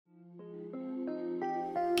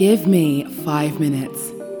Give me 5 minutes.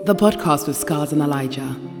 The podcast with Scars and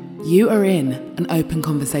Elijah. You are in an open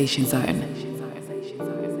conversation zone.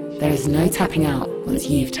 There is no tapping out once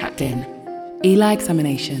you've tapped in. Eli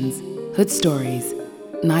examinations, hood stories,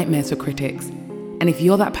 nightmares for critics. And if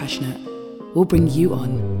you're that passionate, we'll bring you on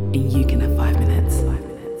and you can have 5 minutes. 5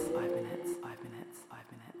 minutes, 5 minutes, 5 minutes, 5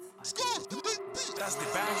 minutes. That's the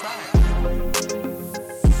bang bang.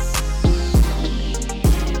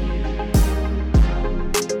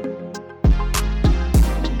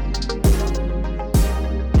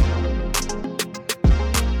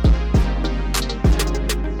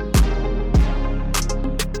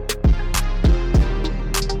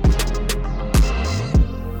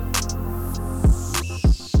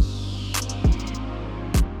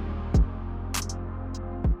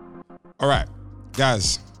 All right,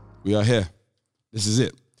 guys, we are here. This is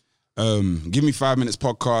it. Give me 5 minutes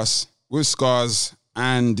podcast with Scars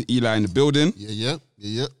and Eli in the building. Yeah.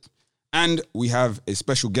 And we have a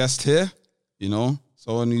special guest here,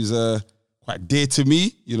 someone who's quite dear to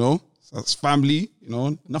me, so that's family,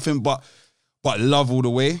 nothing but love all the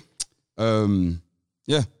way.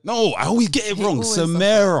 Yeah. No, I always get it wrong.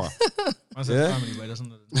 Samara. I said family, but it doesn't.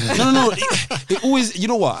 No. It always, you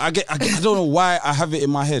know what? I don't know why I have it in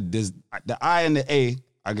my head. There's the I and the A.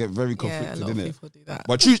 I get very conflicted, a lot of innit? people do that.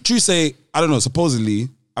 But true say, I don't know. Supposedly,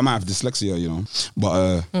 I might have dyslexia,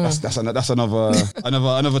 But that's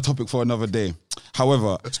another topic for another day.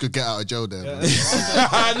 However, Let's go get out of jail there. Man. no,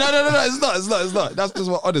 it's not. That's just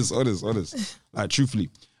what honest. Like truthfully.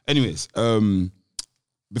 Anyways,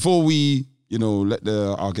 before we let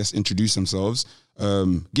our guests introduce themselves.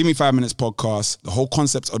 Give me 5 minutes podcast. The whole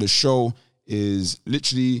concept of the show is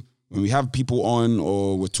literally when we have people on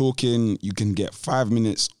or we're talking, you can get 5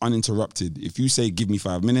 minutes uninterrupted. If you say, give me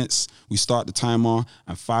 5 minutes, we start the timer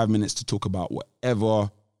and 5 minutes to talk about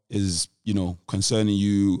whatever is, concerning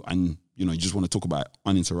you and, you just want to talk about it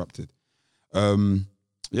uninterrupted.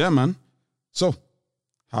 Yeah, man. So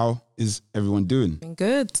how is everyone doing?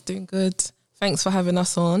 Doing good. Thanks for having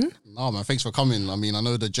us on. No, man, thanks for coming. I mean, I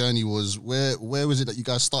know the journey was where was it that you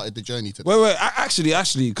guys started the journey today? Wait,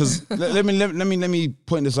 actually, because let me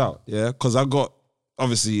point this out, yeah, because I got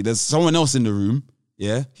obviously there's someone else in the room,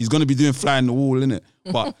 yeah, he's gonna be doing fly in the wall, innit?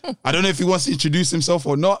 But I don't know if he wants to introduce himself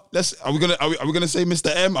or not. Are we gonna say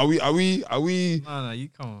Mr. M? Are we? No, you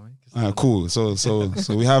come on. Cool. So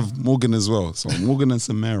we have Morgan as well. So Morgan and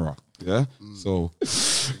Samara, yeah. So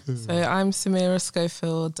I'm Samira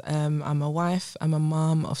Schofield. I'm a wife. I'm a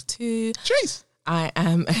mom of two. Jeez. I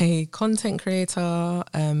am a content creator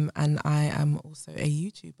and I am also a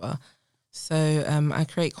YouTuber. So I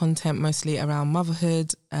create content mostly around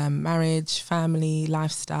motherhood, marriage, family,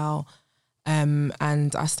 lifestyle. And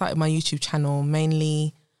I started my YouTube channel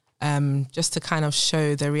mainly just to kind of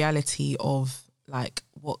show the reality of like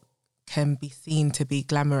what can be seen to be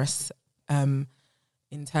glamorous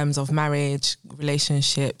in terms of marriage,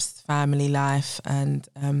 relationships, family life, and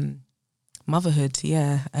motherhood.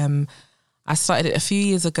 Yeah, I started it a few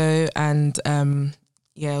years ago, and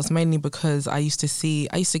it was mainly because I used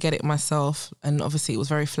to get it myself, and obviously it was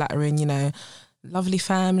very flattering. Lovely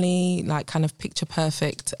family, like kind of picture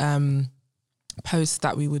perfect posts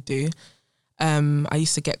that we would do. I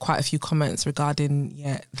used to get quite a few comments regarding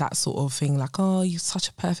that sort of thing, like, oh, you're such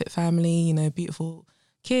a perfect family, beautiful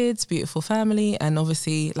kids, beautiful family. And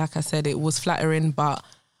obviously, like I said, it was flattering, but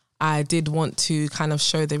I did want to kind of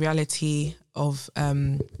show the reality of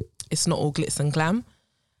it's not all glitz and glam,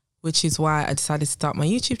 which is why I decided to start my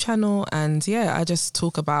YouTube channel. And I just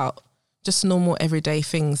talk about just normal everyday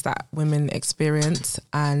things that women experience,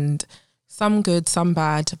 and some good, some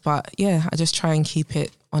bad, but I just try and keep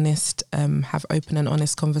it honest, have open and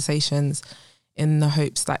honest conversations in the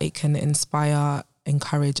hopes that it can inspire,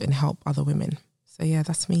 encourage and help other women. So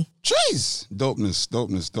that's me. Jeez, dopeness.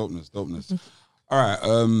 All right,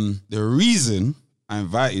 the reason I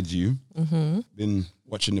invited you, been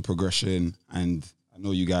watching the progression, and I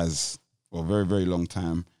know you guys for a very, very long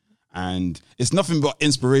time, and it's nothing but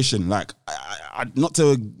inspiration. Like, I not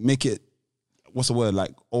to make it, what's the word,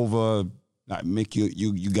 like over, like make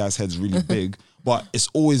you guys' heads really big, but it's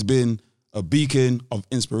always been a beacon of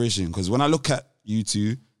inspiration. Because when I look at you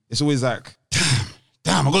two, it's always like,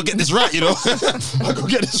 damn, I gotta get this right, I gotta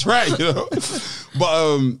get this right,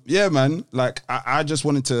 But man, like I just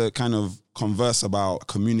wanted to kind of converse about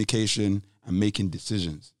communication and making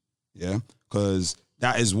decisions, because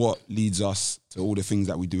that is what leads us to all the things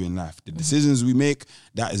that we do in life. The decisions we make,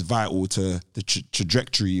 that is vital to the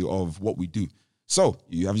trajectory of what we do. So,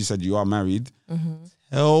 you said you are married.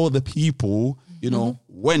 Tell the people,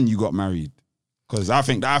 when you got married. Because I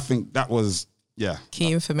think that was Yeah.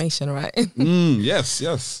 Key information, right? Yes.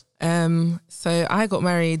 So I got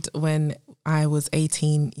married when I was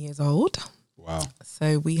 18 years old. Wow.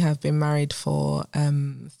 So we have been married for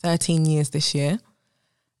 13 years this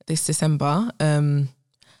December.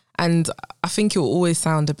 And I think it will always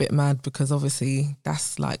sound a bit mad because obviously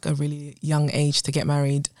that's like a really young age to get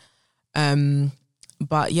married.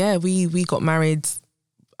 But yeah, we got married.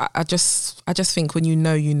 I just think when you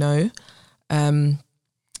know.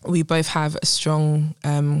 We both have a strong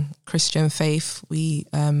Christian faith. We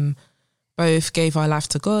both gave our life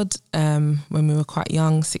to God when we were quite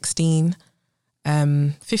young, 15,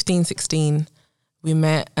 16. We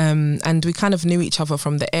met and we kind of knew each other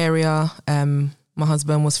from the area. My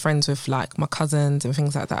husband was friends with like my cousins and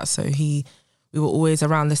things like that. So we were always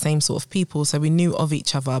around the same sort of people. So we knew of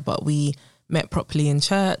each other, but we met properly in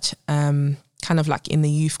church, kind of like in the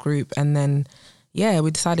youth group. And then, yeah,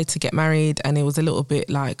 we decided to get married and it was a little bit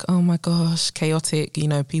like, oh my gosh, chaotic. You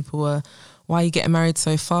know, people were, why are you getting married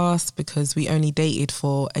so fast? Because we only dated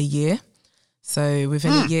for a year. So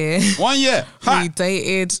within a year, 1 year, we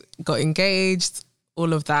dated, got engaged,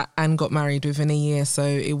 all of that, and got married within a year. So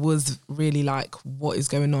it was really like, what is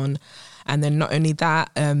going on? And then not only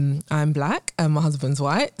that, I'm black and my husband's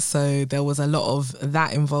white. So there was a lot of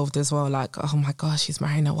that involved as well. Like, oh my gosh, she's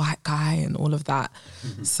marrying a white guy and all of that.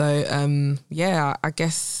 So yeah, I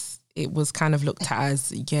guess it was kind of looked at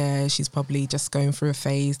as, yeah, she's probably just going through a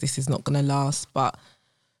phase. This is not going to last. But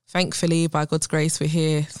thankfully, by God's grace, we're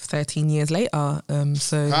here 13 years later.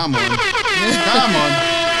 So Come on. Come on.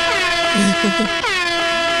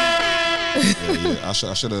 Yeah. I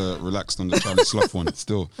should have relaxed on the Charlie Sloth one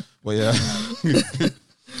still. But yeah.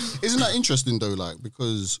 Isn't that interesting though? Like,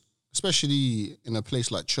 because especially in a place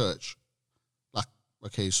like church, like,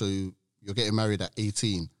 okay, so you're getting married at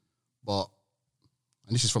 18, but,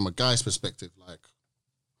 and this is from a guy's perspective, like,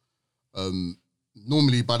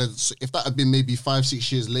 normally if that had been maybe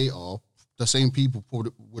 5-6 years later, the same people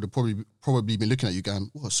would have probably been looking at you going,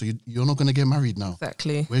 what, so you're not going to get married now?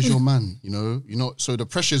 Exactly. Where's your man? You know, so the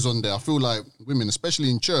pressure's on there. I feel like women, especially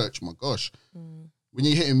in church, my gosh, when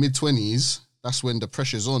you're hitting mid-20s, that's when the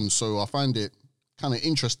pressure's on. So I find it kind of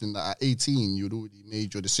interesting that at 18, you'd already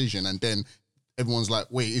made your decision and then everyone's like,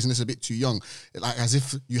 wait, isn't this a bit too young? Like as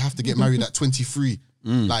if you have to get married at 23.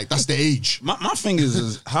 Like that's the age. My thing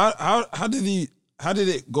is how did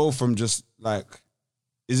it go from just like,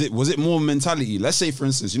 was it more mentality? Let's say, for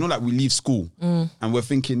instance, you know, like we leave school and we're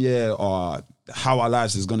thinking, how our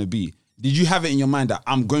lives is going to be. Did you have it in your mind that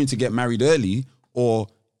I'm going to get married early, or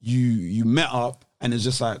you met up and it's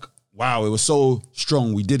just like, wow, it was so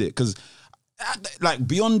strong, we did it? Because like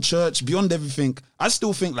beyond church, beyond everything, I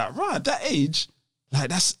still think like, right, at that age,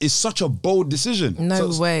 like it's such a bold decision. No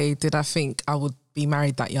way did I think I would be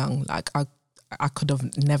married that young. Like I could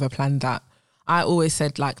have never planned that. I always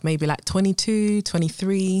said like maybe like 22,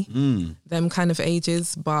 23, them kind of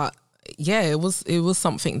ages. But yeah, it was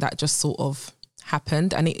something that just sort of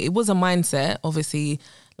happened. And it was a mindset. Obviously,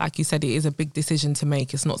 like you said, it is a big decision to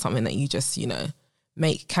make. It's not something that you just,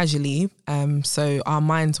 make casually. So our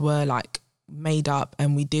minds were like made up,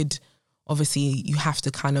 and we did, obviously you have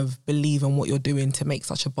to kind of believe in what you're doing to make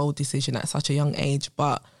such a bold decision at such a young age.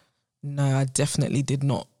 But no, I definitely did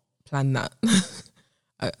not plan that.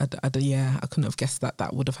 I couldn't have guessed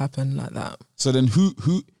that would have happened like that. So then who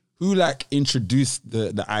like introduced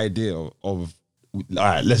the idea of all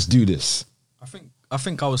right, let's do this? I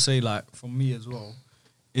think I would say, like, for me as well,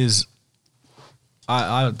 is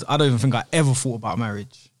I don't even think I ever thought about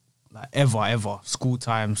marriage. Like ever. School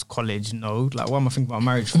times, college, no. Like, what am I thinking about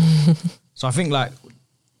marriage for? So I think, like,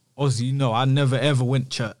 obviously, I never ever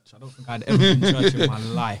went to church. I don't think I'd ever been to church in my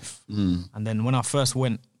life. And then when I first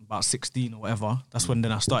went, about 16 or whatever, that's when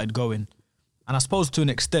then I started going. And I suppose to an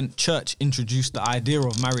extent, church introduced the idea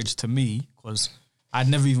of marriage to me because I'd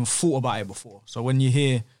never even thought about it before. So when you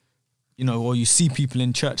hear, or you see people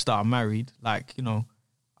in church that are married, like,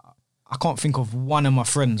 I can't think of one of my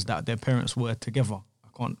friends that their parents were together. I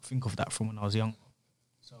can't think of that from when I was young.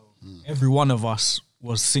 So every one of us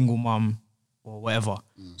was single mum or whatever.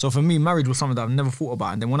 So for me, marriage was something that I've never thought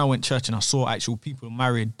about. And then when I went to church and I saw actual people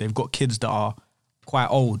married, they've got kids that are quite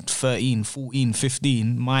old, 13, 14,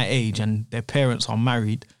 15, my age, and their parents are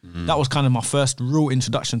married. That was kind of my first real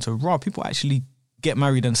introduction to, people actually get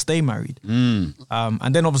married and stay married. And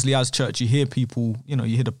then obviously as church, you hear people, you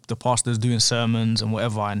hear the pastors doing sermons and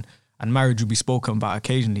whatever, and marriage will be spoken about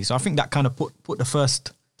occasionally. So I think that kind of put the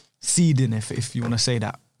first seed in, if you want to say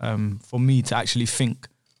that, for me to actually think,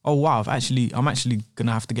 oh wow, I'm actually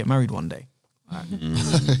gonna have to get married one day.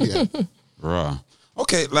 Yeah. Right.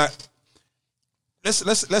 Okay, like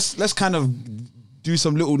let's kind of do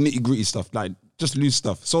some little nitty gritty stuff. Like, just loose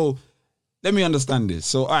stuff. So let me understand this.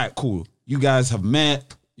 So, all right, cool. You guys have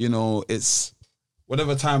met, you know, it's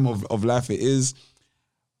whatever time of life it is.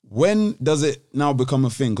 When does it now become a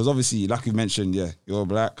thing? Because obviously, like you mentioned, yeah, you're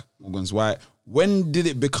black, Morgan's white. When did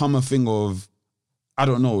it become a thing of, I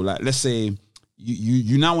don't know, like, let's say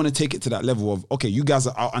you now want to take it to that level of, okay, you guys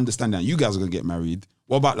are understanding that you guys are going to get married.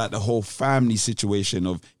 What about like the whole family situation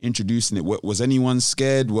of introducing it? Was anyone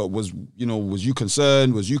scared? What was you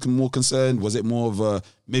concerned? Was you more concerned? Was it more of a,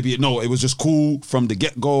 maybe, no, it was just cool from the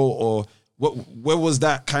get-go? Or where was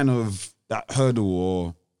that kind of, that hurdle?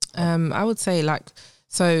 Or I would say like,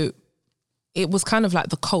 so it was kind of like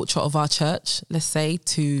the culture of our church, let's say,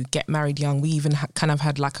 to get married young. We even kind of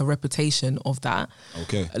had like a reputation of that.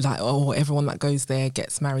 Okay. Like, oh, everyone that goes there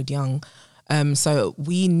gets married young. So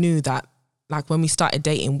we knew that, like, when we started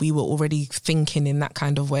dating, we were already thinking in that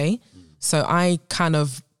kind of way. So I kind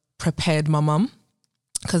of prepared my mum,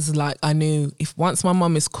 because like I knew if once my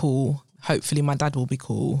mum is cool, hopefully my dad will be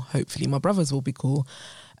cool. Hopefully my brothers will be cool.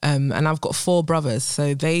 And I've got 4 brothers,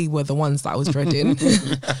 so they were the ones that I was dreading.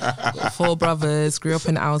 Got 4 brothers, grew up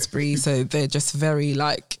in Aylesbury, so they're just very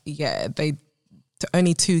like, yeah,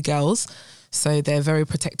 only 2 girls, so they're very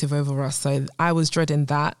protective over us. So I was dreading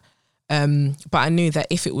that. But I knew that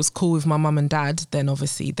if it was cool with my mum and dad, then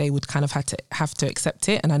obviously they would kind of have to accept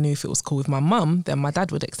it. And I knew if it was cool with my mum, then my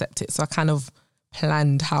dad would accept it. So I kind of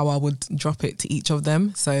planned how I would drop it to each of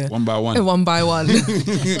them. So one by one. One by one.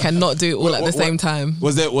 Cannot do it all at the same time.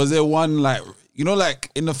 Was there one, like, you know,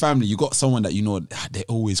 like in the family, you got someone that you know they're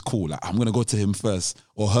always cool. Like, I'm gonna go to him first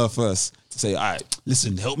or her first to say, all right,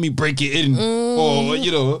 listen, help me break it in, or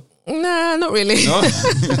you know. Nah, not really. No?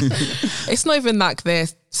 It's not even like they're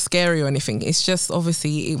scary or anything. It's just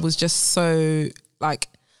obviously it was just so like,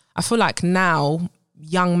 I feel like now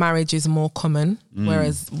young marriage is more common,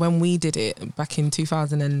 whereas when we did it back in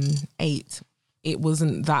 2008, it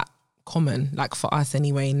wasn't that common, like for us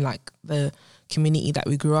anyway, in like the community that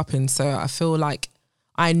we grew up in. So I feel like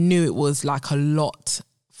I knew it was like a lot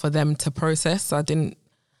for them to process. So I didn't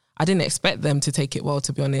expect them to take it well,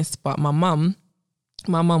 to be honest. But my mum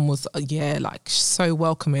was, like so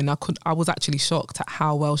welcoming. I was actually shocked at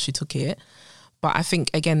how well she took it. But I think,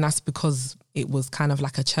 again, that's because it was kind of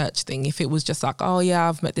like a church thing. If it was just like, oh yeah,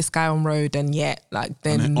 I've met this guy on road, and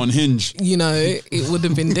then on Hinge, you know, it would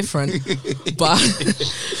have been different. But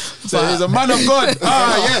so he's a man of God.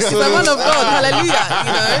 Yes, he's a man of God. Hallelujah.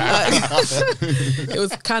 You know, like, it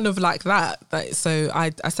was kind of like that. So I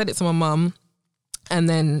said it to my mum, and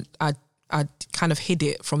then I kind of hid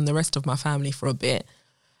it from the rest of my family for a bit,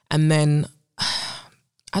 and then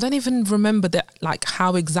I don't even remember that, like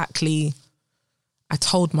how exactly I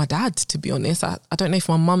told my dad, to be honest. I don't know if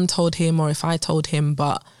my mum told him or if I told him,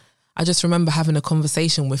 but I just remember having a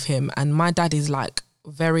conversation with him. And my dad is like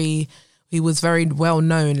he was very well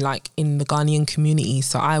known like in the Ghanaian community.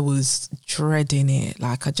 So I was dreading it.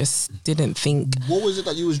 Like I just didn't think. What was it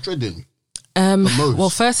that you was dreading? Well,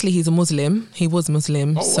 firstly, he's a Muslim. He was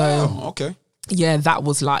Muslim. Oh, so wow. Okay. Yeah, that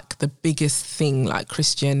was like the biggest thing, like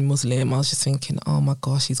Christian, Muslim. I was just thinking, oh my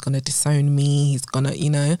gosh, he's going to disown me. He's going to,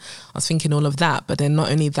 you know, I was thinking all of that. But then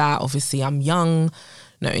not only that, obviously I'm young,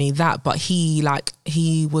 not only that, but he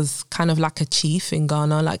was kind of like a chief in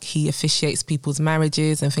Ghana. Like he officiates people's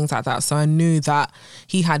marriages and things like that. So I knew that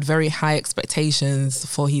he had very high expectations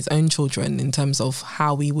for his own children in terms of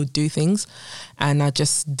how we would do things. And I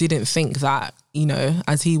just didn't think that, you know,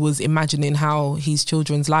 as he was imagining how his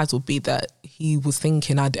children's lives would be, that he was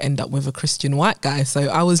thinking I'd end up with a Christian white guy. So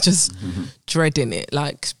I was just dreading it.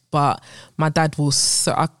 Like, but my dad was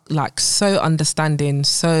so understanding,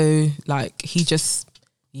 so like he just,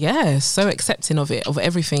 so accepting of it, of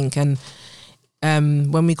everything.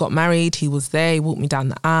 And when we got married, he was there. He walked me down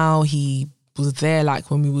the aisle. He was there like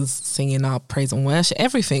when we was singing our praise and worship,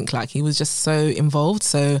 everything. Like he was just so involved.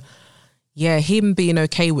 So yeah, him being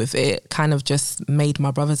okay with it kind of just made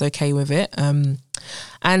my brothers okay with it.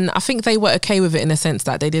 And I think they were okay with it in a sense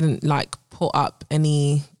that they didn't like put up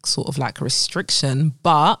any sort of like restriction,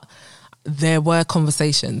 but there were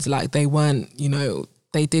conversations. Like they weren't, you know,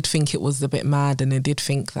 they did think it was a bit mad, and they did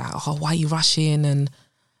think that, oh, why are you rushing? And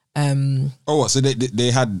so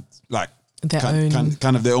they had like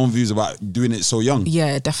kind of their own views about doing it so young.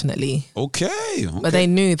 Yeah, definitely. Okay. But they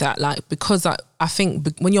knew that, like, because I think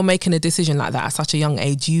when you're making a decision like that at such a young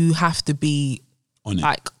age, you have to be on it.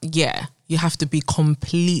 Like, yeah, you have to be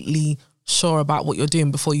completely sure about what you're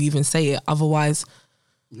doing before you even say it. Otherwise,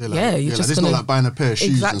 you're just it's gonna, not like buying a pair of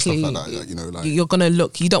shoes exactly, and stuff like that. You know, like you're gonna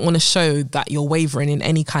look. You don't want to show that you're wavering in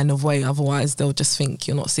any kind of way. Otherwise, they'll just think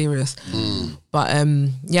you're not serious. But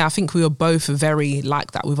I think we were both very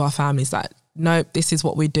like that with our families. That nope, this is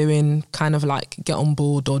what we're doing, kind of like get on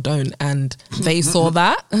board or don't. And they saw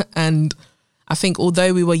that. And I think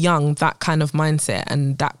although we were young, that kind of mindset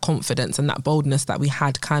and that confidence and that boldness that we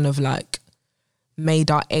had kind of like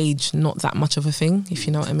made our age not that much of a thing, if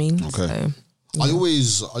you know what I mean. Okay. So, yeah. I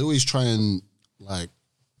always try and like,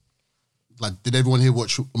 did everyone here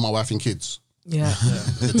watch My Wife and Kids? Yeah.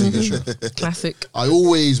 The TV show. Classic. I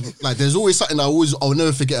always, like, there's always something I'll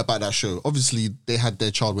never forget about that show. Obviously, they had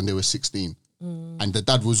their child when they were 16. And the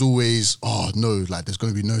dad was always, oh, no, like, there's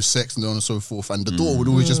going to be no sex and so on and so forth. And the daughter would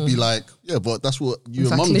always just be like, yeah, but that's what you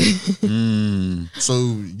and mum do. So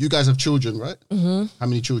you guys have children, right? How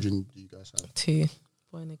many children do you guys have? 2,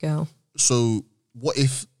 boy and a girl. So what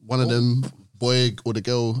if one of them, boy or the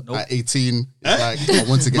girl at 18, is like, I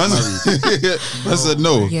want to get married? I said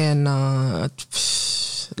no. Yeah, nah.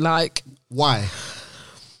 Like, Why?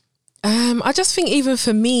 I just think even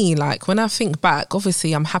for me, like when I think back,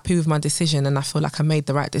 obviously I'm happy with my decision and I feel like I made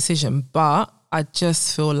the right decision, but I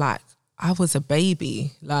just feel like I was a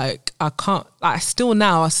baby. Like I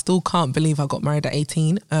still can't believe I got married at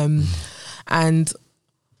 18. And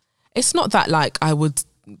it's not that like I would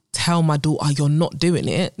tell my daughter, you're not doing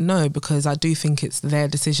it. No, because I do think it's their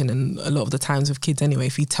decision. And a lot of the times with kids anyway,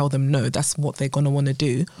 if you tell them no, that's what they're going to want to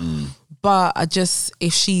do. But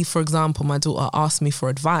if she, for example, my daughter asked me for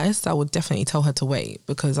advice, I would definitely tell her to wait,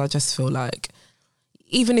 because I just feel like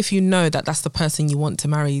even if you know that that's the person you want to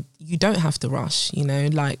marry, you don't have to rush, you know,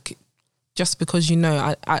 like just because you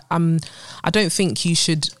know, I don't think you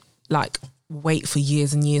should like wait for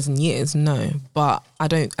years and years and years. No, but I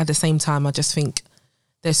don't, at the same time, I just think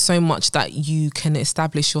there's so much that you can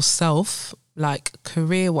establish yourself, like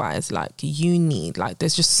career wise, like uni, like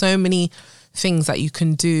there's just so many things that you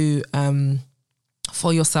can do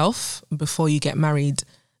for yourself before you get married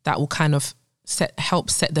that will kind of help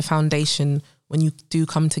set the foundation when you do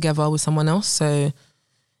come together with someone else. So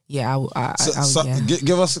yeah,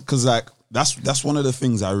 give us, because like that's one of the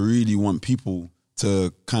things I really want people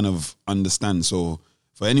to kind of understand. So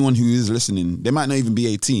for anyone who is listening, they might not even be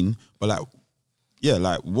 18, but like, yeah,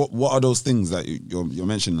 like what are those things that you're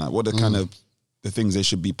mentioning? Like what are kind of the things they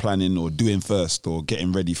should be planning or doing first or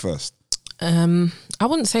getting ready first? I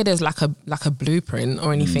wouldn't say there's like a blueprint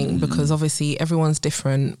or anything, because obviously everyone's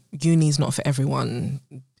different. Uni's not for everyone.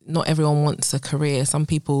 Not everyone wants a career. Some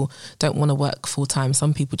people don't want to work full time.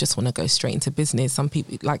 Some people just want to go straight into business. Some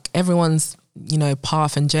people, like everyone's, you know,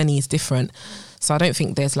 path and journey is different. So I don't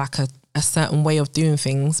think there's like a certain way of doing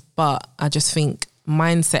things, but I just think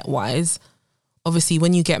mindset wise, obviously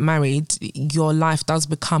when you get married, your life does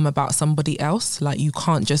become about somebody else. Like you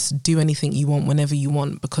can't just do anything you want whenever you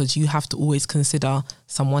want, because you have to always consider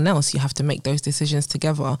someone else. You have to make those decisions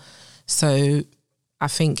together. So I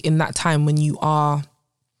think in that time when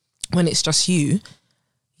it's just you,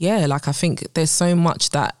 yeah, like I think there's so much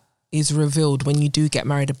that is revealed when you do get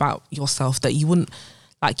married about yourself that you wouldn't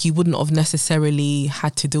have necessarily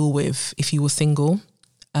had to deal with if you were single.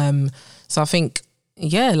 So I think,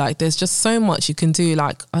 yeah, like there's just so much you can do,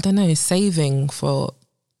 like, I don't know, saving for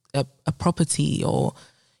a property or,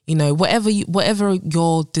 you know, whatever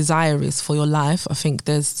your desire is for your life. I think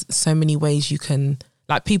there's so many ways you can,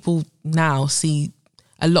 like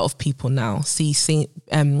a lot of people now see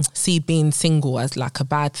being single as like a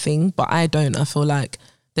bad thing, but I don't. I feel like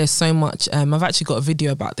there's so much, I've actually got a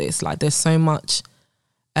video about this, like there's so much,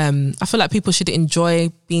 I feel like people should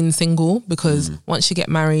enjoy being single, because once you get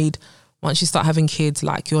married, once you start having kids,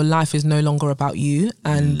 like your life is no longer about you.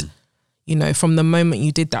 And, you know, from the moment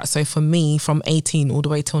you did that, so for me, from 18 all the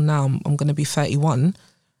way till now, I'm going to be 31,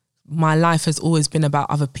 my life has always been about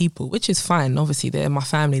other people, which is fine. Obviously, they're my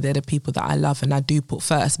family, they're the people that I love and I do put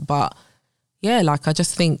first. But yeah, like I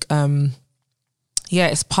just think,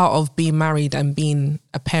 it's part of being married and being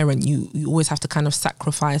a parent. You always have to kind of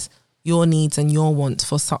sacrifice your needs and your wants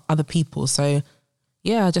for other people. So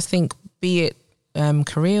yeah, I just think, be it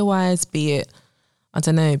career wise, be it, I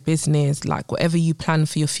don't know, business, like whatever you plan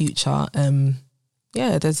for your future,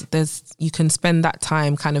 there's you can spend that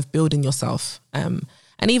time kind of building yourself,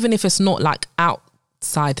 and even if it's not like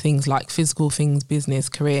outside things like physical things, business,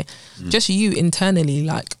 career, just you internally,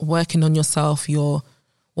 like working on yourself,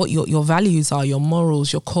 what your values are, your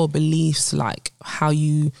morals, your core beliefs, like how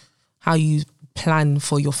you plan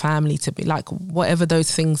for your family to be, like whatever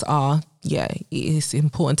those things are. Yeah, it is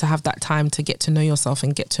important to have that time to get to know yourself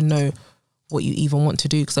and get to know what you even want to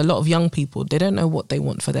do. Because a lot of young people, they don't know what they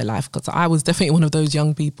want for their life. Because I was definitely one of those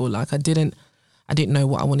young people. Like I didn't know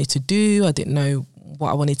what I wanted to do. I didn't know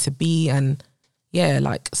what I wanted to be. And yeah,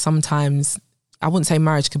 like sometimes I wouldn't say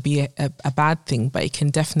marriage could be a bad thing, but it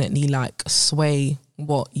can definitely like sway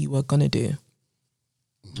what you were going to do.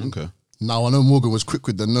 Okay. Now I know Morgan was quick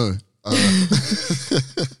with the no.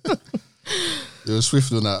 They were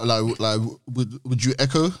swift on that. Like, would you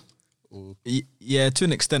echo? Yeah, to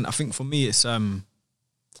an extent. I think for me, it's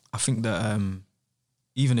I think that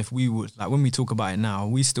even if we would, like, when we talk about it now,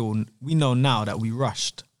 we know now that we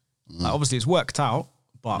rushed. Like, obviously it's worked out,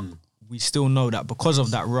 but we still know that because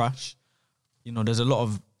of that rush, you know, there's a lot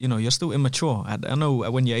of, you know, you're still immature. I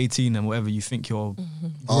know when you're 18 and whatever, you think you're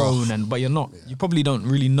grown, but you're not. You probably don't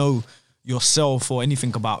really know yourself or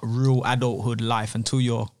anything about real adulthood life until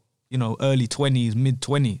you're, you know, early 20s, mid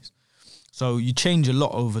 20s. So you change a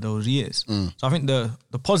lot over those years. So I think the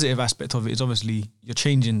positive aspect of it is obviously you're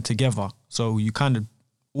changing together. So you kind of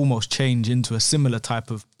almost change into a similar type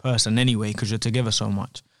of person anyway because you're together so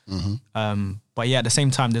much. But yeah, at the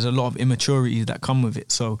same time, there's a lot of immaturities that come with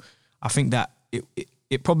it. So I think that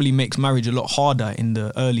it probably makes marriage a lot harder in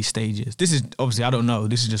the early stages. This is obviously, I don't know.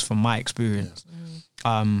 This is just from my experience.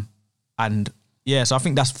 And yeah, so I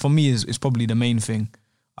think that's, for me, is probably the main thing.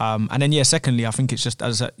 And then, yeah, secondly, I think it's just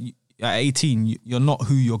at 18, you're not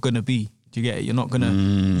who you're going to be. Do you get it? You're not going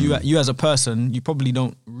to, you as a person, you probably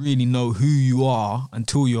don't really know who you are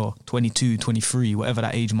until you're 22, 23, whatever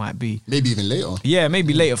that age might be. Maybe even later. Yeah,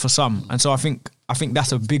 maybe later for some. And so I think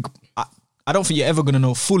that's a big, I don't think you're ever going to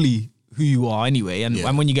know fully who you are anyway.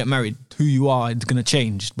 And when you get married, who you are, it's going to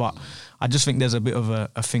change. But I just think there's a bit of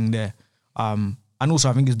a thing there. And also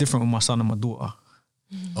I think it's different with my son and my daughter.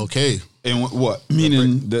 Okay. And what?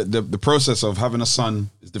 Meaning the process of having a son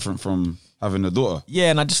is different from having a daughter? Yeah,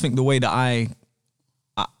 and I just think the way that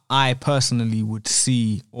I personally would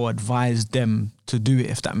see or advise them to do it,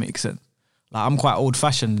 if that makes sense. Like, I'm quite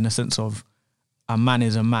old-fashioned in the sense of a man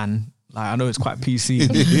is a man. Like, I know it's quite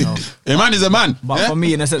PC. You know, a man is a man. But for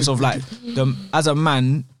me, in the sense of, like, as a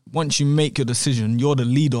man, once you make your decision, you're the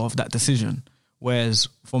leader of that decision. Whereas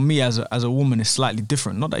for me as a woman, it's slightly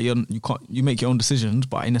different. Not that you make your own decisions,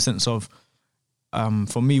 but in a sense of,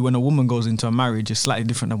 for me, when a woman goes into a marriage, it's slightly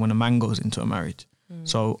different than when a man goes into a marriage.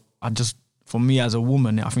 So for me as a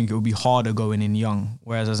woman, I think it would be harder going in young.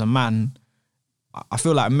 Whereas as a man, I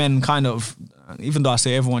feel like men kind of, even though I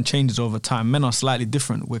say everyone changes over time, men are slightly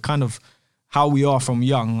different. We're kind of, how we are from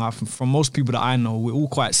young, from most people that I know, we're all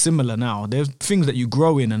quite similar now. There's things that you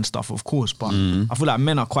grow in and stuff, of course, but I feel like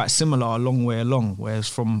men are quite similar a long way along, whereas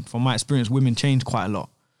from my experience, women change quite a lot.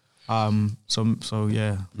 So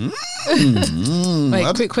yeah.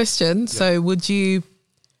 Wait, quick question. Yeah. So would you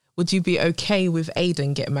be okay with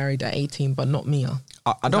Aiden getting married at 18 but not Mia?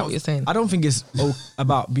 I don't. What you're saying? I don't think it's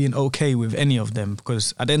about being okay with any of them,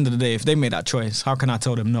 because at the end of the day, if they made that choice, how can I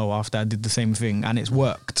tell them no after I did the same thing and it's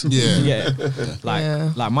worked? Yeah.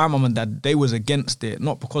 Like my mum and dad, they was against it,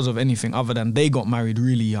 not because of anything other than they got married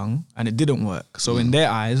really young and it didn't work. So in their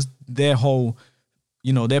eyes, their whole,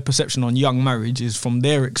 you know, their perception on young marriage is from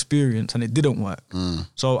their experience and it didn't work.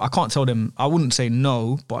 So I can't tell them, I wouldn't say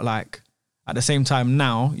no, but like at the same time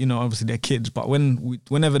now, you know, obviously they're kids, but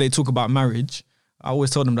whenever they talk about marriage, I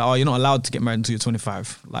always told them that, you're not allowed to get married until you're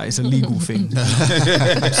 25. Like, it's a legal thing.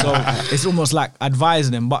 So it's almost like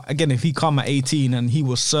advising them. But again, if he come at 18 and he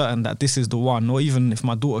was certain that this is the one, or even if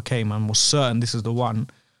my daughter came and was certain this is the one,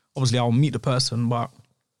 obviously I'll meet the person, but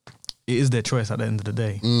it is their choice at the end of the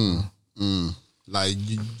day. Like,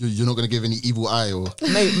 you're not going to give any evil eye or...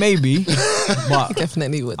 Maybe, but...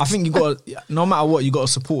 Definitely would. I think you got to, no matter what, you got to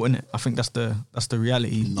support in it. I think that's the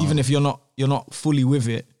reality. No. Even if you're not fully with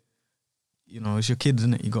it, you know, it's your kids,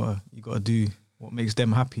 isn't it? You gotta do what makes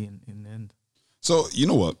them happy in the end. So, you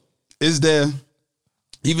know what? Is there,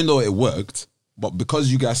 even though it worked, but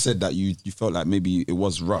because you guys said that you felt like maybe it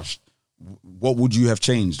was rushed, what would you have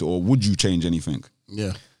changed, or would you change anything?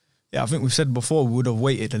 Yeah, I think we've said before we would have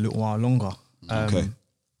waited a little while longer. Okay.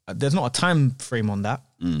 There's not a time frame on that.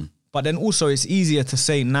 But then also it's easier to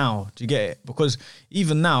say now. Do you get it? Because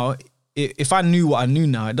even now, if I knew what I knew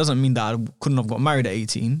now, it doesn't mean that I couldn't have got married at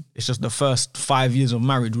 18. It's just the first 5 years of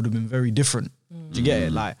marriage would have been very different. Do you get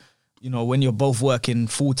it? Like, you know, when you're both working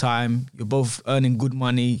full time, you're both earning good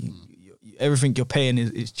money, everything you're paying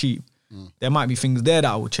is cheap. There might be things there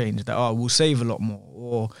that I will change, that we'll save a lot more,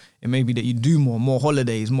 or it may be that you do more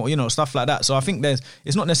holidays, more, you know, stuff like that. So I think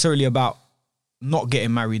it's not necessarily about not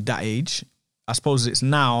getting married that age. I suppose it's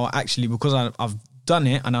now actually, because I've done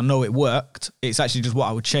it and I know it worked, it's actually just what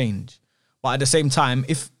I would change. But at the same time,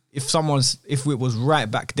 if it was right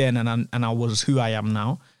back then and I was who I am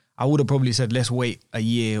now, I would have probably said, let's wait a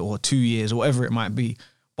year or 2 years or whatever it might be.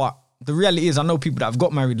 But the reality is, I know people that have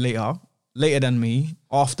got married later than me,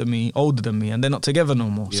 after me, older than me, and they're not together no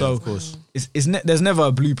more. Yeah, so of course. There's never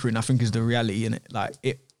a blueprint, I think, is the reality in it. Like,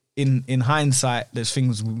 in hindsight, there's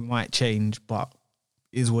things we might change, but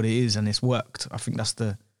it is what it is, and it's worked. I think that's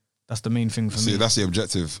the That's the main thing for See, me. that's the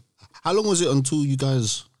objective. How long was it until you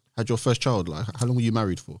guys had your first child? Like, how long were you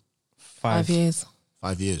married for? 5 years.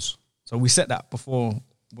 5 years. So we set that before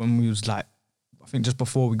when we was like, I think just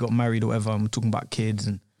before we got married or whatever, and we're talking about kids.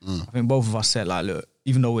 And I think both of us said like, look,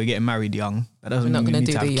 even though we're getting married young, that We're doesn't not mean we going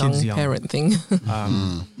need to to do have the kids young young. parent thing.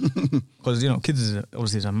 Because, kids is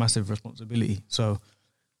obviously a massive responsibility. So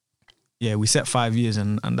yeah, we set 5 years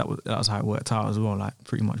and that was how it worked out as well. Like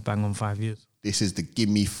pretty much bang on 5 years. This is the Give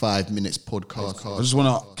Me 5 Minutes podcast. I just want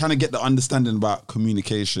to kind of get the understanding about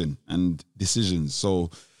communication and decisions.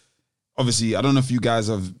 So obviously, I don't know if you guys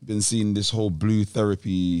have been seeing this whole blue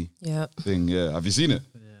therapy Yeah. thing. Yeah, have you seen it?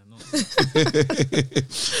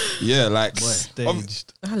 Yeah, like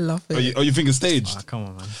Staged. I love it. Are you think it's staged? Come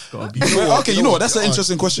on, man. Gotta be. Well, okay, you know what? That's an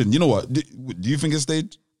interesting question. You know what? Do you think it's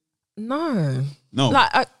staged? No. No.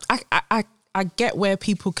 Like, I get where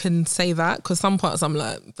people can say that, because some parts I'm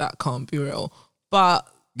like, that can't be real. But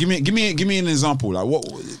Give me an example. Like what?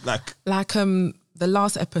 Like the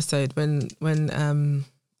last episode when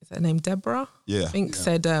is her name Deborah? Yeah. I think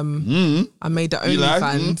said I made the You like,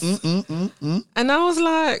 OnlyFans. And I was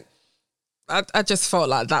like, I just felt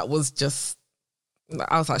like that was just,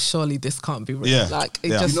 I was like, surely this can't be real. Yeah. Like it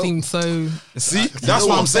Yeah. just seemed so. See, that's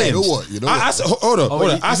what I'm saying. You know what? You know I what? said, hold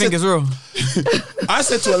on. I think it's real. I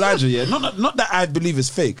said to Elijah, yeah, not that I believe it's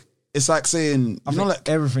fake. It's like saying, I think like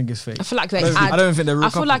everything is fake. I feel like they I don't think they're real I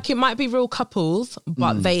feel couple. like it might be real couples,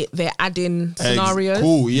 but they're adding scenarios.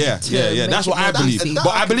 Cool, yeah. make That's what it I more believe. juicy. But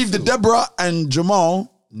I believe the Deborah and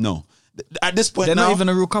Jamal, no. At this point, They're now, not even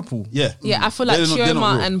a real couple. Yeah, Yeah, I feel like They're not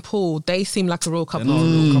Chioma real. and Paul, they seem like a real couple. They're not a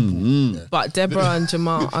real couple. But Deborah and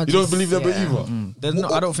Jamal are You don't just, believe Deborah yeah. either. They're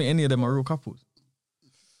not, I don't think any of them are real couples.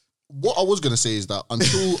 What I was gonna say is that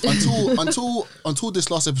until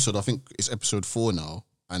this last episode, I think it's episode 4 now,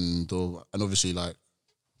 and obviously like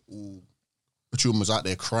Patrium was out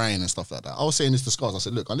there crying and stuff like that. I was saying this to Scars. I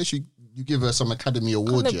said, look, unless you give her some Academy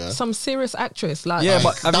Award, yeah, Some serious actress. Like, Yeah, like,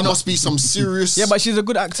 but have that you not- must be some serious. Yeah, but she's a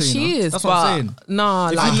good actor. You know? she is, That's but what I'm saying. nah,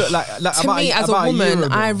 If like, you look like to about me as a about year woman,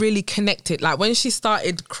 ago. I really connected. Like when she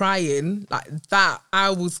started crying, like that,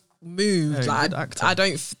 I was moved. Yeah, good Like actor. I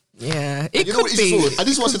don't. Yeah, it You know could what it be. is? And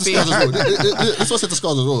this is what I said to It could Scars as well. This is what I said to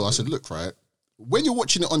Scars as well. I said, look, right, when you're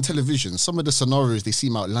watching it on television, some of the scenarios, they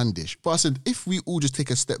seem outlandish. But I said, if we all just take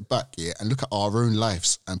a step back here and look at our own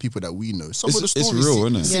lives and people that we know, some of the It's stories real,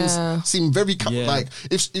 isn't it? seem very Yeah. like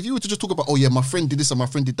if you were to just talk about, oh yeah, my friend did this and my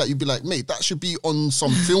friend did that, you'd be like, mate, that should be on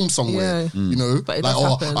some film somewhere. Yeah. You know, But it like, does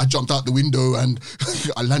oh, happen. I jumped out the window and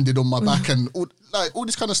I landed on my back and all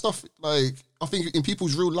this kind of stuff. Like, I think in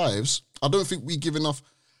people's real lives, I don't think we give enough.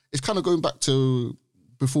 It's kind of going back to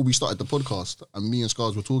before we started the podcast and me and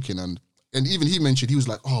Scars were talking and even he mentioned, he was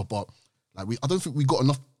like, oh, but like I don't think we got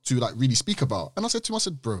enough to like really speak about. And I said to him, I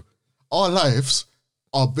said, bro, our lives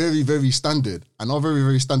are very, very standard, and our very,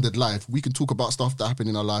 very standard life, we can talk about stuff that happened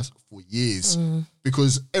in our lives for years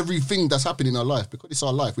because everything that's happened in our life, because it's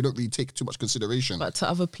our life, we don't really take too much consideration. But to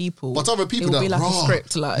other people, But to other people, it will that be like a "Rah,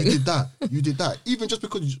 script. Like you did that, you did that. Even just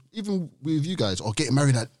because, even with you guys, or getting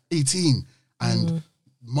married at 18, and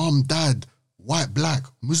mom, dad, white, black,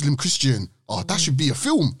 Muslim, Christian. Oh, that should be a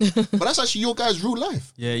film. But that's actually your guys' real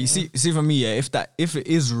life. Yeah, you see for me, yeah, if it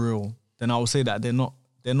is real, then I will say that they're not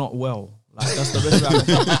well. Like that's the best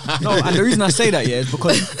way. No, and the reason I say that, yeah, is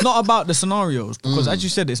because not about the scenarios. Because as you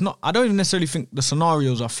said, it's not. I don't even necessarily think the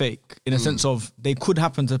scenarios are fake in a sense of they could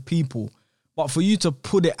happen to people, but for you to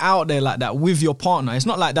put it out there like that with your partner, it's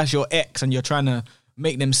not like that's your ex and you're trying to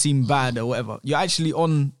make them seem bad or whatever. You're actually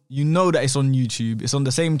on. You know that it's on YouTube. It's on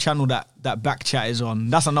the same channel that Back Chat is on.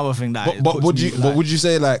 That's another thing that. But would you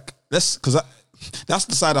say like because that's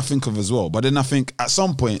the side I think of as well. But then I think at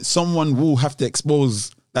some point someone will have to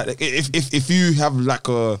expose that if you have like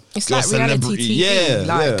it's you're like a reality celebrity, TV. yeah, Like,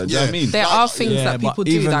 yeah, do you know what I mean? there are things Yeah, that but people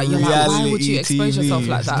do even that you're like, why would you reality expose TV, yourself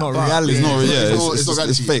like it's that? not But- reality. It's not, yeah, It's not it's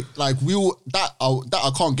reality. fake. Like that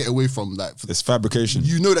I can't get away from that. It's fabrication.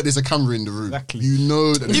 You know that there's a camera in the room. Exactly. You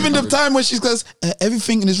know that there's Even a the camera. time when she goes,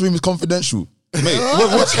 everything in this room is confidential. Mate,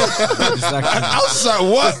 what? I was like,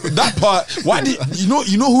 what? That part? Why did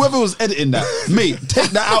you know whoever was editing that? Mate, take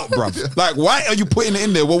that out, bruv. Like, why are you putting it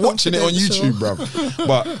in there? We're watching it on YouTube, bruv.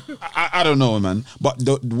 But I don't know, man. But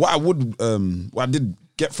what I did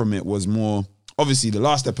get from it was more. Obviously, the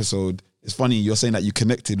last episode. It's funny you're saying that you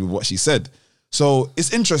connected with what she said. So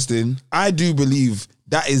it's interesting. I do believe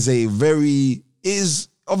that is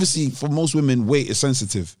obviously for most women, weight is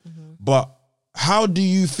sensitive, but. How do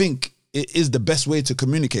you think it is the best way to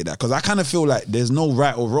communicate that? Because I kind of feel like there's no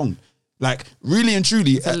right or wrong. Like, really and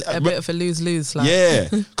truly. a bit of a lose-lose. Like. Yeah.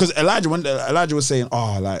 Because Elijah was saying,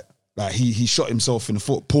 oh, like he shot himself in the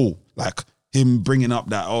foot, Paul. Like, him bringing up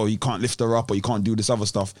that, oh, you can't lift her up or you can't do this other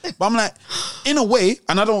stuff. But I'm like, in a way,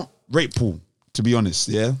 and I don't rate Paul, to be honest,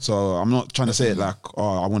 yeah? So I'm not trying to say it like,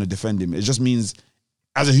 oh, I want to defend him. It just means,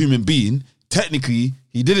 as a human being, technically,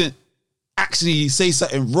 he didn't actually say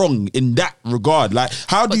something wrong in that regard. Like,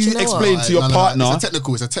 how do you explain to your partner? It's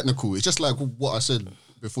a technical. It's just like what I said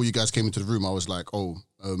before you guys came into the room. I was like, I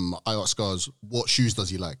asked Scars, what shoes does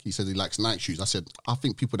he like? He said he likes Nike shoes. I said, I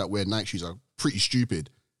think people that wear Nike shoes are pretty stupid.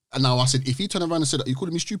 And now I said, if he turned around and said, are you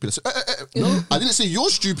calling me stupid? I said, no, I didn't say you're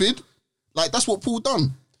stupid. Like, that's what Paul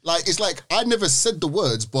done. Like, it's like, I never said the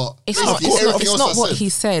words, but It's not what he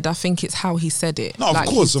said. I think it's how he said it. No, of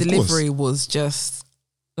course, his delivery was just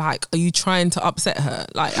like, are you trying to upset her?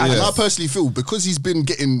 Like, And I personally feel because he's been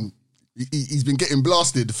getting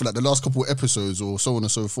blasted for like the last couple of episodes or so on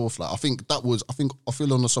and so forth. Like, I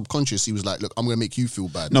feel on the subconscious, he was like, look, I'm going to make you feel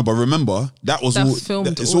bad. No, but remember,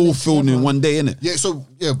 it's all filmed in one day, innit?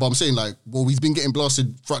 Yeah, but I'm saying like, well, he's been getting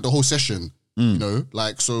blasted throughout the whole session, you know?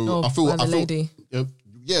 Like, so I feel,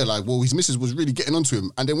 like, well, his missus was really getting onto him.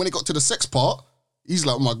 And then when it got to the sex part, he's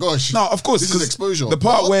like, oh my gosh. No, of course. This is exposure. The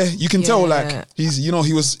part where you can tell, like, he's, he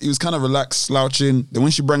was kind of relaxed, slouching. Then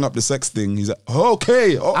when she bring up the sex thing, he's like,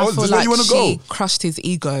 okay, this is where you want to go. She crushed his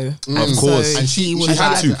ego. Of course. So and she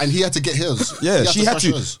had to. And he had to get hers. Yeah, she had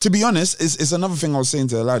to. To be honest, it's another thing I was saying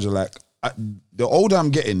to Elijah. Like, the older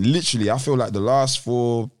I'm getting, literally, I feel like the last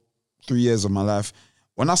 3 years of my life,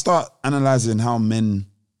 when I start analysing how men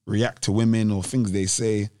react to women or things they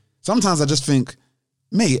say, sometimes I just think,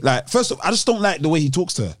 mate, like, first of all, I just don't like the way he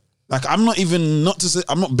talks to her. Like, I'm not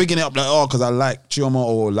bigging it up like, because I like Chioma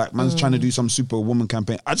or like man's trying to do some superwoman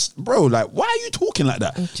campaign. Bro, like, why are you talking like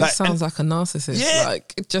that? It just sounds like a narcissist. Yeah.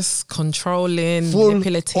 Like, just controlling,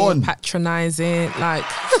 manipulating, patronising, like.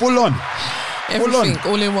 Full on. Everything,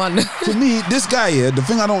 all in one. To me, this guy here, the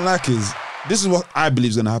thing I don't like is, this is what I believe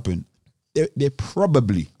is going to happen. They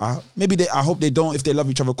probably, I hope they don't, if they love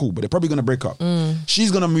each other, cool, but they're probably going to break up. She's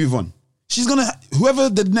going to move on. Whoever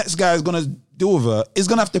the next guy is going to deal with her is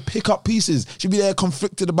going to have to pick up pieces. She'll be there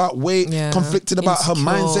conflicted about weight, conflicted about her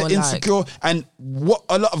mindset, insecure. And what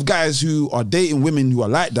a lot of guys who are dating women who are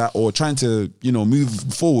like that or trying to, move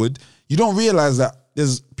forward, you don't realize that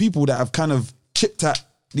there's people that have kind of chipped at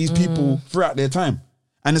these people throughout their time.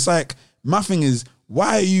 And it's like, my thing is,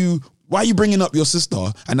 why are you bringing up your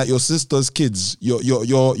sister and that your sister's kids,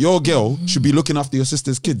 your girl should be looking after your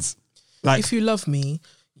sister's kids? Like, if you love me,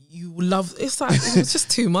 you love, it's like, it's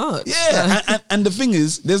just too much. Yeah, and the thing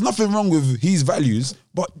is, there's nothing wrong with his values,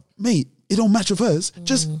 but mate, it don't match with hers.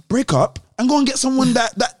 Just break up and go and get someone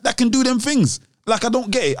that can do them things. Like, I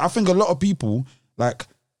don't get it. I think a lot of people, like...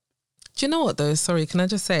 Do you know what though? Sorry, can I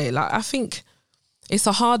just say, like, I think it's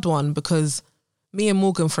a hard one because me and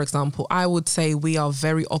Morgan, for example, I would say we are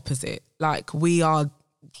very opposite. Like, we're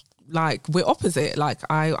opposite. Like,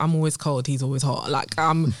 I'm always cold, he's always hot. Like,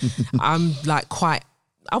 I'm like quite,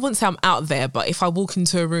 I wouldn't say I'm out there, but if I walk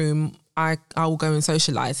into a room, I will go and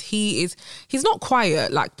socialise. He's not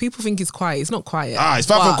quiet. Like, people think he's quiet. He's not quiet. He's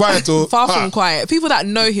far from quiet. Far from quiet. People that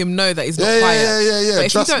know him know that he's not quiet. Yeah. But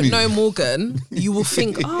if Trust you don't me. know Morgan, you will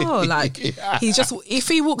think, he's just, if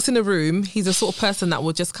he walks in a room, he's the sort of person that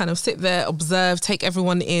will just kind of sit there, observe, take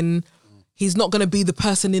everyone in. He's not going to be the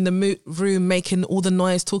person in the room making all the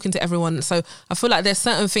noise, talking to everyone. So I feel like there's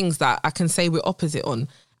certain things that I can say we're opposite on.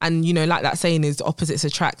 And, like that saying is opposites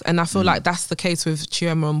attract. And I feel like that's the case with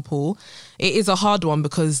Chioma and Paul. It is a hard one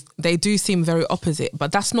because they do seem very opposite,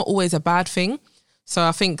 but that's not always a bad thing. So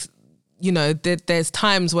I think, there's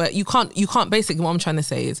times where you can't, basically what I'm trying to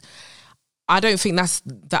say is, I don't think that's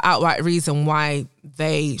the outright reason why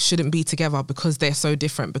they shouldn't be together because they're so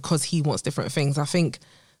different, because he wants different things. I think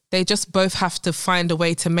they just both have to find a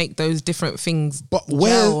way to make those different things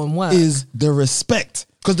gel and work. Is the respect?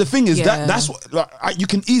 Because the thing is that's what, like, you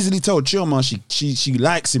can easily tell Chioma, she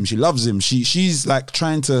likes him, she loves him, she's like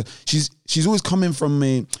trying to, she's always coming from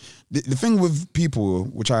the thing with people,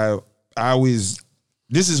 which I always,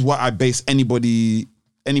 this is what I base anybody's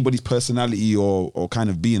personality or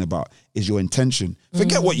kind of being about, is your intention.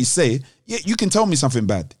 Forget what you say. Yeah, you can tell me something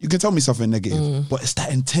bad, you can tell me something negative, but it's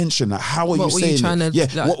that intention. Like, how are you saying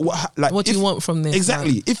it? What do you want from this?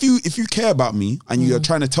 Exactly. Like, if you care about me and you're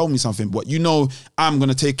trying to tell me something, but I'm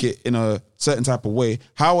gonna take it in a certain type of way,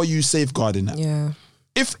 how are you safeguarding that? Yeah.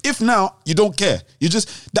 If now you don't care, you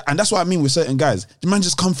just, and that's what I mean with certain guys. The man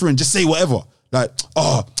just come through and just say whatever. Like,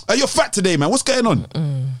 you're fat today, man. What's going on?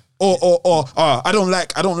 Or I don't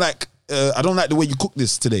like the way you cook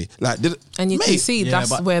this today. Like, and you can see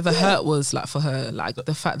that's where the hurt was, like, for her. Like,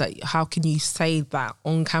 the fact that how can you say that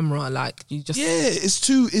on camera? Like, you just it's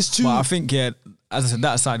too. But I think as I said,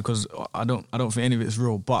 that aside, because I don't think any of it's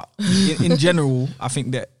real. But in general, I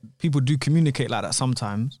think that people do communicate like that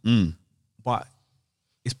sometimes. But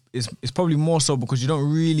it's probably more so because you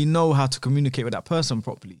don't really know how to communicate with that person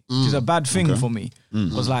properly, which is a bad thing for me.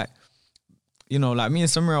 Because like, you know, like me and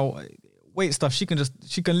Samira, weight stuff, she can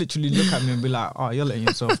literally look at me and be like, oh, you're letting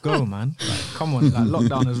yourself go, man. Like, come on, like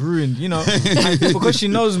lockdown has ruined, you know. And because she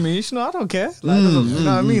knows me, she know I don't care. Like, you know what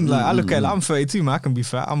I mean? Like, I look at it, like, I'm 32, man, I can be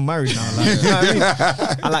fat. I'm married now. Like, you know what I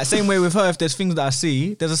mean? And like, same way with her, if there's things that I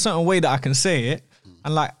see, there's a certain way that I can say it.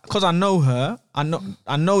 And like, cause I know her, I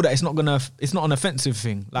know that it's not an offensive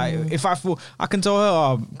thing. Like, if I feel, I can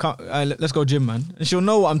tell her, let's go gym, man, and she'll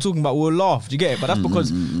know what I'm talking about. We'll laugh. Do you get it? But that's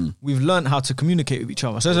because we've learned how to communicate with each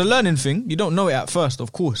other. So it's a learning thing. You don't know it at first,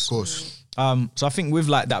 of course. So I think with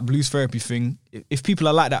like that blues therapy thing, if people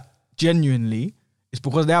are like that genuinely, it's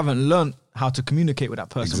because they haven't learned how to communicate with that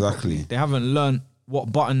person. Exactly. Properly. They haven't learned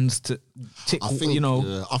what buttons to tick. I think, you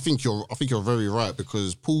know. I think you're very right,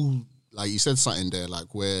 because Paul, like, you said something there,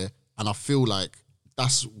 like, where, and I feel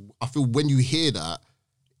when you hear that,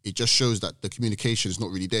 it just shows that the communication is not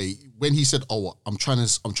really there. When he said, "Oh, I'm trying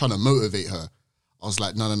to motivate her," I was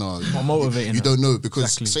like, no. Not motivating. You her. don't know, because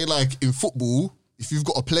Exactly. say like in football, if you've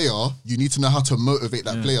got a player, you need to know how to motivate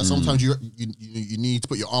that player. Sometimes you need to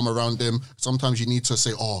put your arm around them. Sometimes you need to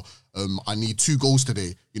say, "Oh, I need 2 goals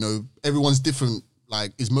today." You know, everyone's different.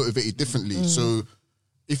 Like, is motivated differently. So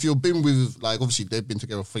if you've been with, like, obviously they've been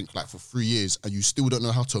together, I think, like for 3 years, and you still don't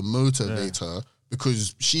know how to motivate her,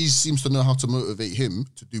 because she seems to know how to motivate him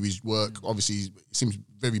to do his work. Obviously, it seems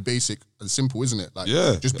very basic and simple, isn't it? Like,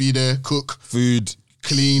 just be there, cook, food,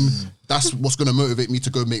 clean. That's what's going to motivate me to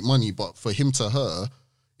go make money. But for him to her,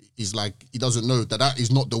 he's like, he doesn't know that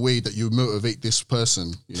is not the way that you motivate this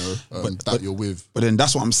person, you know, that you're with. But then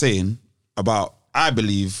that's what I'm saying about, I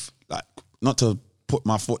believe, like, not to put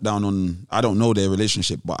my foot down on, I don't know their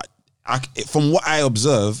relationship, but from what I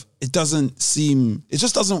observe, it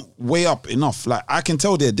just doesn't weigh up enough. Like, I can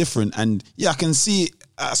tell they're different, and I can see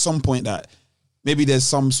at some point that maybe there's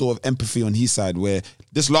some sort of empathy on his side, where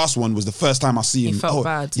this last one was the first time I see him. He felt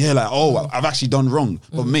bad. Yeah, like, I've actually done wrong.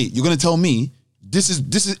 But mate, you're gonna tell me this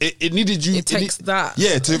is it needed you. It takes that.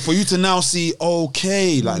 Yeah, for you to now see,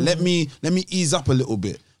 okay, like let me ease up a little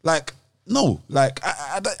bit. Like, no, like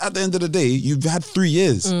at the end of the day, you've had 3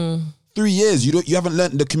 years. 3 years, you haven't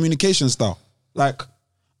learned the communication style. Like,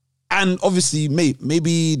 and obviously,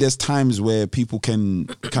 maybe there's times where people can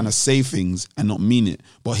kind of say things and not mean it.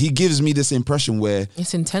 But he gives me this impression where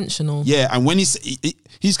it's intentional. Yeah, and when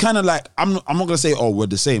he's kind of like, I'm not gonna say, oh, we're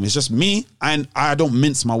the same. It's just me, and I don't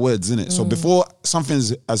mince my words, innit? So before something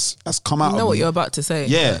has come out, you know what you're about to say.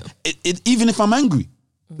 Yeah, it even if I'm angry,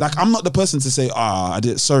 like, I'm not the person to say, I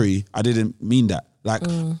didn't mean that. Like,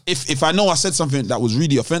 if I know I said something that was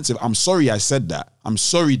really offensive, I'm sorry I said that. I'm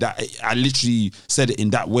sorry that I literally said it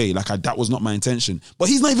in that way. Like, that was not my intention. But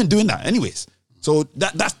he's not even doing that anyways. So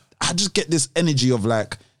that's I just get this energy of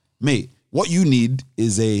like, mate, what you need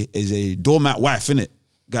is a doormat wife, innit?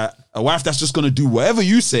 Got a wife that's just gonna do whatever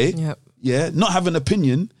you say. Yep. Yeah, not have an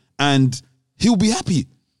opinion, and he'll be happy.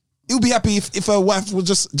 He'll be happy if a wife was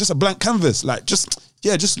just a blank canvas. Like, just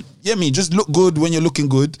look good when you're looking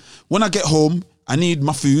good. When I get home, I need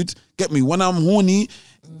my food. Get me. When I'm horny,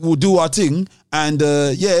 we'll do our thing. And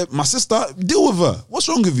my sister, deal with her. What's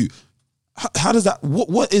wrong with you? How does that?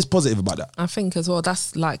 What is positive about that? I think as well,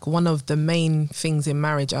 that's like one of the main things in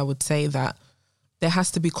marriage. I would say that there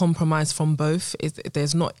has to be compromise from both.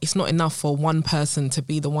 It's not enough for one person to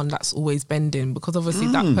be the one that's always bending, because obviously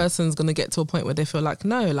that person's going to get to a point where they feel like,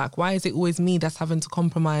 no, like, why is it always me that's having to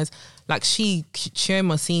compromise? Like,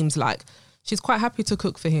 Chioma seems like she's quite happy to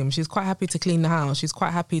cook for him. She's quite happy to clean the house. She's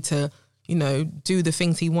quite happy to, you know, do the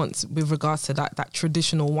things he wants with regards to that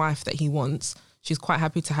traditional wife that he wants. She's quite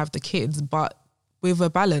happy to have the kids, but with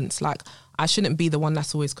a balance. Like, I shouldn't be the one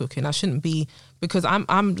that's always cooking. I shouldn't be, because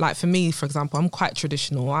I'm like, for me, for example, I'm quite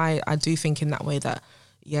traditional. I do think in that way that,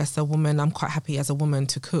 yes, a woman, I'm quite happy as a woman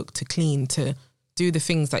to cook, to clean, to do the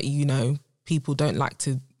things that, you know, people don't like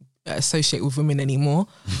to associate with women anymore.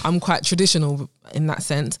 I'm quite traditional in that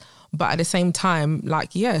sense. But at the same time,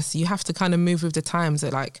 like, yes, you have to kind of move with the times.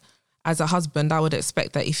 That, like, as a husband, I would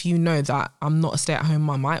expect that if you know that I'm not a stay-at-home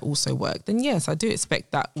mum, I also work, then yes, I do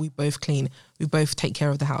expect that we both clean, we both take care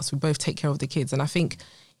of the house, we both take care of the kids. And I think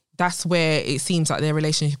that's where it seems like their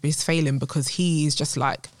relationship is failing, because he is just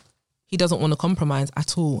like, he doesn't want to compromise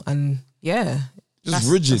at all. And yeah.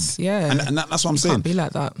 Just rigid. And that's what I'm saying. Can't be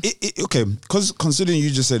like that. Okay, because considering you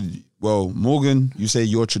just said, well, Morgan, you say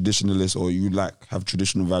you're traditionalist, or you like have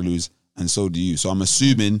traditional values, and so do you. So I'm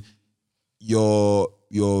assuming your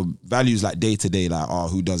values, like day to day, like,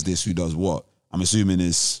 who does this, who does what, I'm assuming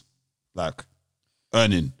is like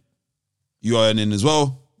earning. You are earning as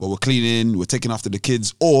well, but we're cleaning, we're taking after the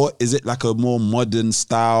kids, or is it like a more modern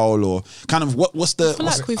style, or kind of what's the? I feel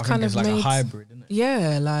like we've I kind think of it's like made a hybrid, isn't it?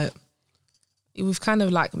 Yeah, like we've kind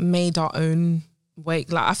of like made our own way.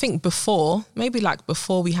 Like I think before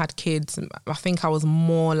we had kids, I think I was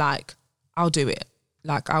more like, I'll do it.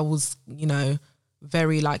 Like I was,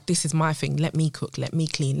 very like, this is my thing. Let me cook, let me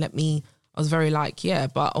clean, I was very like, yeah.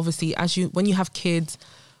 But obviously when you have kids,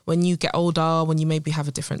 when you get older, when you maybe have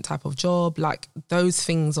a different type of job, like those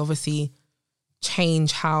things obviously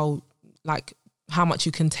change how much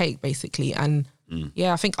you can take basically. And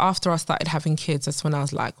yeah, I think after I started having kids, that's when I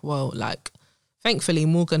was like, well, like, thankfully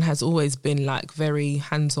Morgan has always been like very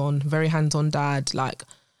hands-on dad, like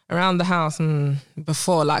around the house.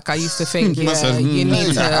 Before, like I used to think, you need to,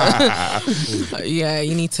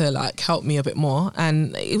 you need to like help me a bit more.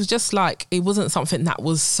 And it was just like, it wasn't something that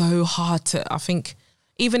was so hard to, I think,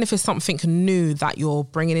 even if it's something new that you're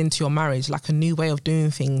bringing into your marriage, like a new way of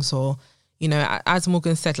doing things, or, as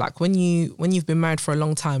Morgan said, like when you've been married for a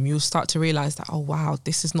long time, you'll start to realize that, oh wow,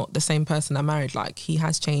 this is not the same person I married. Like he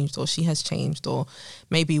has changed, or she has changed, or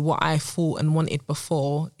maybe what I thought and wanted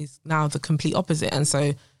before is now the complete opposite. And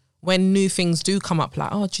so when new things do come up, like,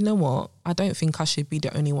 oh, do you know what? I don't think I should be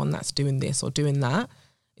the only one that's doing this or doing that.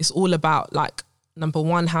 It's all about like, number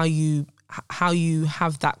one, how you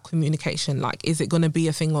have that communication. Like, is it going to be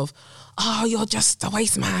a thing of, oh, you're just a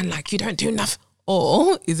waste man, like you don't do enough?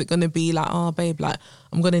 Or is it going to be like, oh, babe, like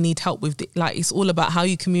I'm going to need help with like, it's all about how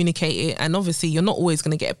you communicate it. And obviously you're not always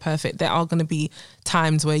going to get it perfect. There are going to be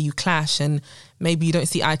times where you clash and maybe you don't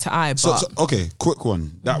see eye to eye. But So okay, quick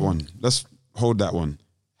one. That one. Let's hold that one.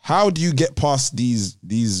 How do you get past these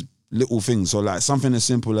little things? So like something as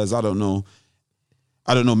simple as, I don't know,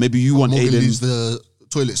 maybe you want Morgan Aiden. leaves the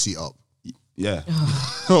toilet seat up. Yeah.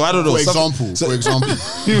 Oh, I don't know. For example. He's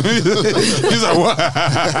like, what?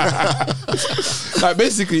 Like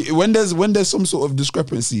basically, when there's some sort of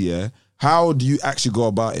discrepancy, yeah, how do you actually go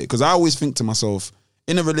about it? Because I always think to myself,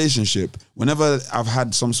 in a relationship, whenever I've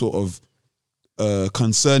had some sort of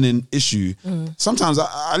concerning issue, sometimes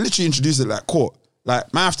I literally introduce it like court.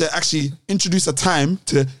 Like, man, I have to actually introduce a time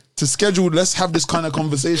to schedule, let's have this kind of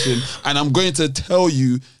conversation, and I'm going to tell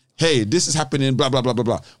you, hey, this is happening, blah, blah, blah, blah,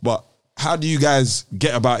 blah. But how do you guys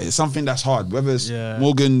get about it? Something that's hard, whether it's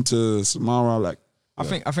Morgan to Samara, like. I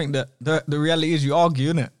think that the reality is you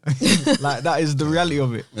argue, innit? Like that is the reality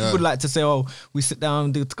of it. Yeah. People would like to say, oh, we sit down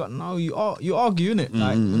and do it. No, you argue, innit?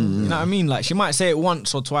 Like, you know what I mean? Like she might say it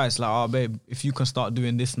once or twice, like, oh babe, if you can start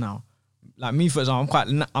doing this now. Like me, for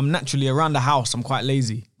example, I'm naturally around the house, I'm quite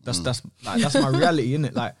lazy. That's my reality,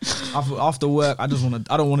 innit? Like after work, I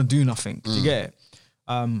don't want to do nothing. Do you get it?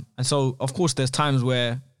 And so of course there's times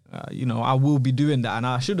where I will be doing that and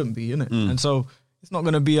I shouldn't be, innit? And so it's not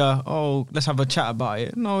going to be let's have a chat about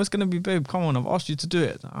it. No, it's going to be, babe, come on, I've asked you to do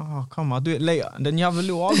it. Oh, come on, I'll do it later. And then you have a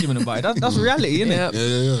little argument about it. That's reality, innit?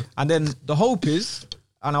 Yeah. And then the hope is,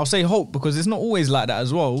 and I'll say hope because it's not always like that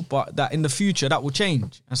as well, but that in the future that will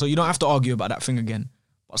change. And so you don't have to argue about that thing again.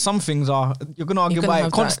 But some things you're going to argue about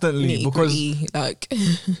it constantly because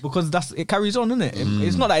it carries on, innit?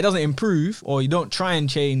 It's not that it doesn't improve or you don't try and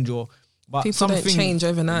change but people don't change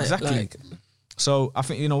overnight. Exactly. Like. So I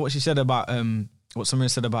think, what she said about, what Samira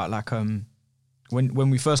said about like, when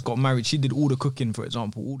we first got married, she did all the cooking, for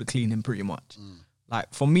example, all the cleaning pretty much.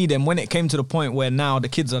 Like for me then, when it came to the point where now the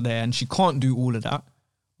kids are there and she can't do all of that,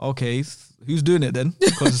 okay, who's doing it then?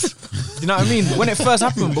 Because, you know what I mean? When it first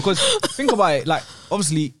happened, because think about it, like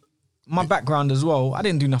obviously my background as well, I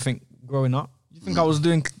didn't do nothing growing up. You think I was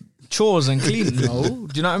doing chores and cleaning? No. Do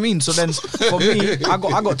you know what I mean? So then for me, I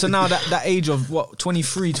got to now that age of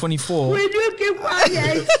 23, 24. Will you keep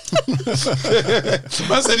quiet?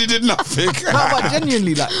 Man said he did nothing. No, but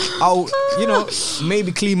genuinely, like, I'll,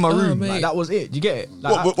 maybe clean my room. Like, that was it. You get it?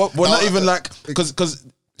 Like, well, not even like, because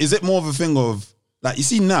is it more of a thing of, like, you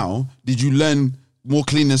see now, did you learn more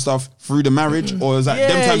cleaning stuff through the marriage? Or is that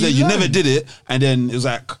them times that you never did it and then it was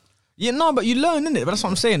like... Yeah, no, but you learn, innit? But that's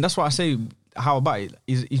what I'm saying. That's why I say, how about it?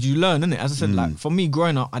 Is you learn, innit? As I said, like, for me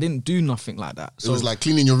growing up, I didn't do nothing like that. So it was like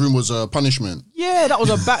cleaning your room was a punishment. Yeah, that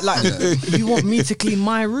was a bad, like, you want me to clean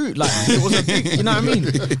my room? Like, it was a big, you know what I mean?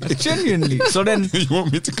 Genuinely. So then... You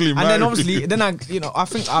want me to clean my room? And then obviously, then I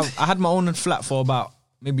think I had my own flat for about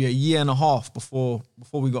maybe a year and a half before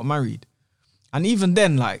we got married. And even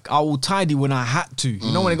then, like, I will tidy when I had to.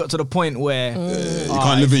 You know, when it got to the point where... you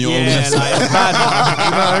can't live in your own mess. Like, it's bad.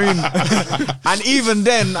 You know what I mean? And even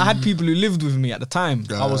then, I had people who lived with me at the time.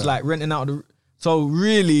 I was, like, renting out the... So,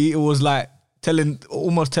 really, it was, like,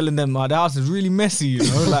 almost telling them the house is really messy, you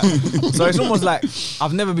know. Like, so it's almost like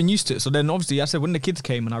I've never been used to it. So then obviously I said when the kids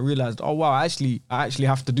came and I realized, oh wow, I actually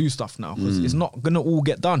have to do stuff now because it's not gonna all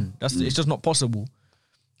get done. It's just not possible.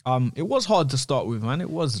 It was hard to start with, man. It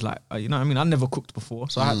was like, you know what I mean? I never cooked before,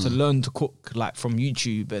 so I had to learn to cook like from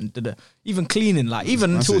YouTube and even cleaning, like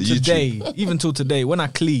even until today, when I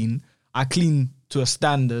clean to a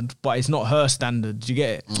standard, but it's not her standard. Do you get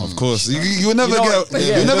it? Of course, you'll never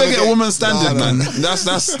get a woman's standard, man.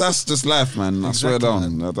 That's just life, man. I swear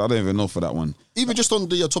down. I don't even know for that one. Even just on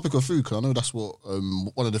the topic of food, because I know that's what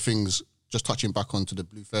one of the things. Just touching back onto the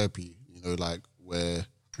blue therapy, you know, like where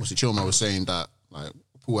Chilma was saying that like.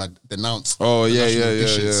 Who had denounced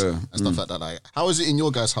dishes and stuff like that. Like, how is it in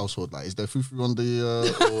your guys' household? Like, is there fufu on the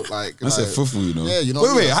or like? I said fufu, you know. Yeah, you know.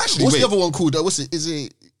 Wait, what's the other one called? What's it? Is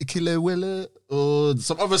it kilewele or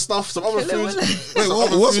some other stuff? Some other foods? Wait,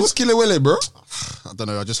 what's kilewele, bro? I don't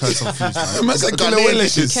know. I just heard some foods. Man said kilewele.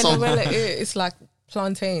 Kilewele, it's like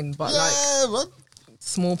plantain, but man.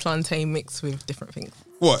 Small plantain mixed with different things.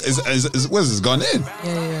 What is where's this gone in?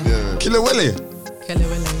 Yeah. Kilewele.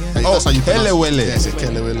 Kelewele, yeah. That's how you Kelewele. Yeah, it's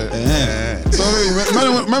Kelewele. Yeah. So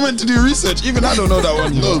man went to do research. Even I don't know that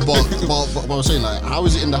one. No, but I was saying, like, how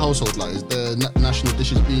is it in the household? Like, is the national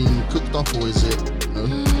dishes being cooked up, or is it, you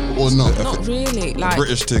know, or not? Not really. Like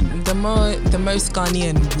British thing. The most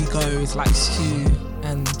Ghanaian we go is like stew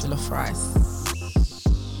and jollof rice.